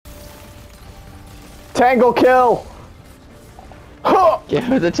Tangle kill! Give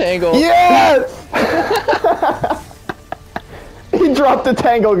her the tangle. Yes! He dropped the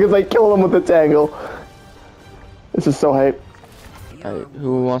tangle because I killed him with the tangle. This is so hype. Alright,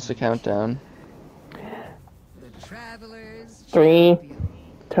 who wants to count down? 3,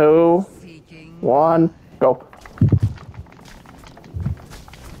 2, 1, go.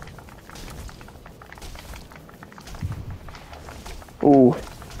 Ooh.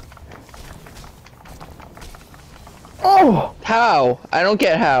 Oh! How? I don't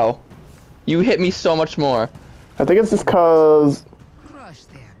get how. You hit me so much more. I think it's just cause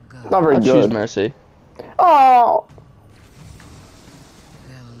not very I'll good. choose mercy. Oh!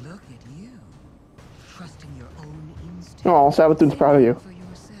 Well, look at you, trusting your own instincts. Oh, Sabatoon's proud of you. For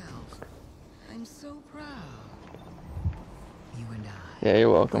yourselves. I'm so proud. You and I. Yeah, you're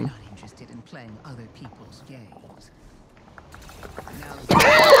We're welcome. not interested in playing other people's games. Now,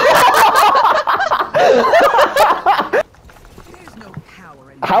 there's no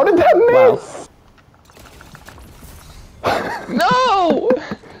power in How did that miss? No!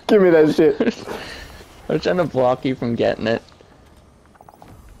 Give me that shit. I was trying to block you from getting it.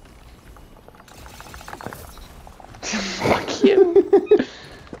 Fuck you.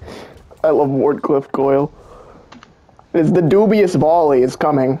 I love Wardcliff Coil. It's the Dubious Volley is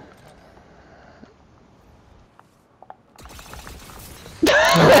coming.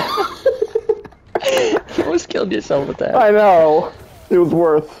 You almost killed yourself with that. I know. It was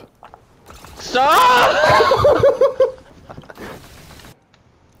worth. Stop!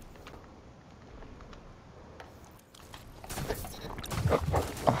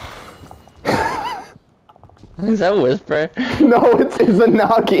 Is that a whisper? No, it's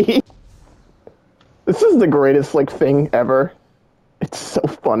Izanagi. This is the greatest, like, thing ever. It's so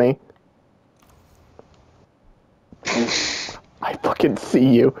funny. I fucking see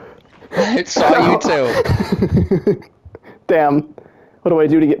you. I saw you too. Damn. What do I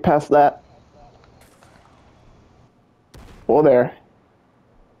do to get past that? Whoa there.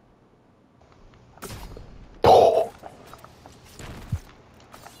 Oh.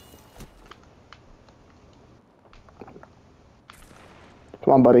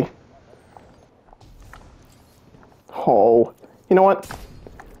 Come on, buddy. Oh. You know what?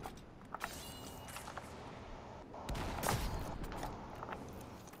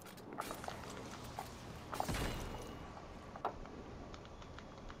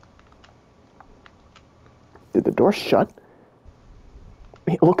 Did the door shut?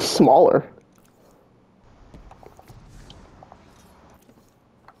 It looks smaller.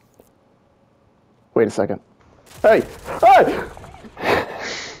 Wait a second. Hey! Hey!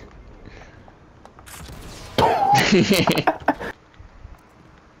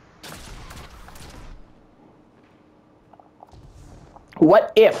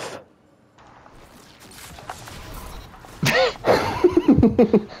 What if?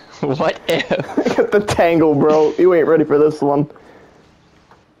 What if? I got the tangle, bro. You ain't ready for this one.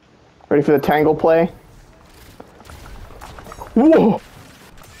 Ready for the tangle play? Whoa!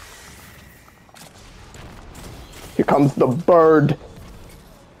 Here comes the bird.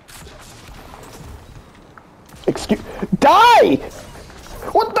 Excuse. Die!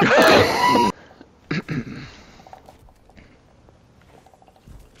 What the?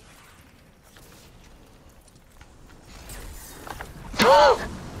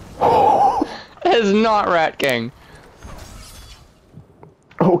 That is not Rat King.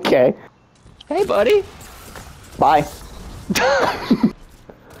 Okay. Hey, buddy. Bye.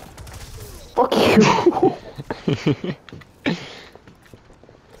 Fuck you.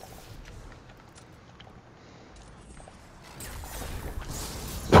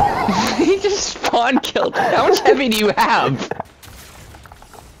 He just spawn killed. How much heavy do you have?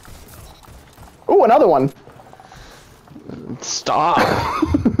 Ooh, another one. Stop.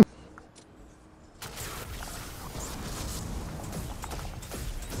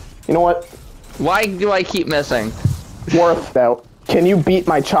 You know what? Why do I keep missing? Worth though. Can you beat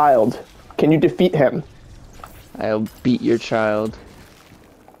my child? Can you defeat him? I'll beat your child.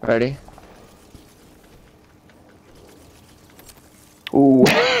 Ready? Ooh.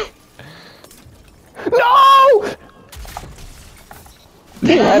 No! Too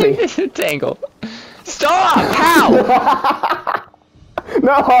heavy. Tangle. Stop! How?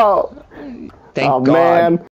 No! Thank Oh God. man.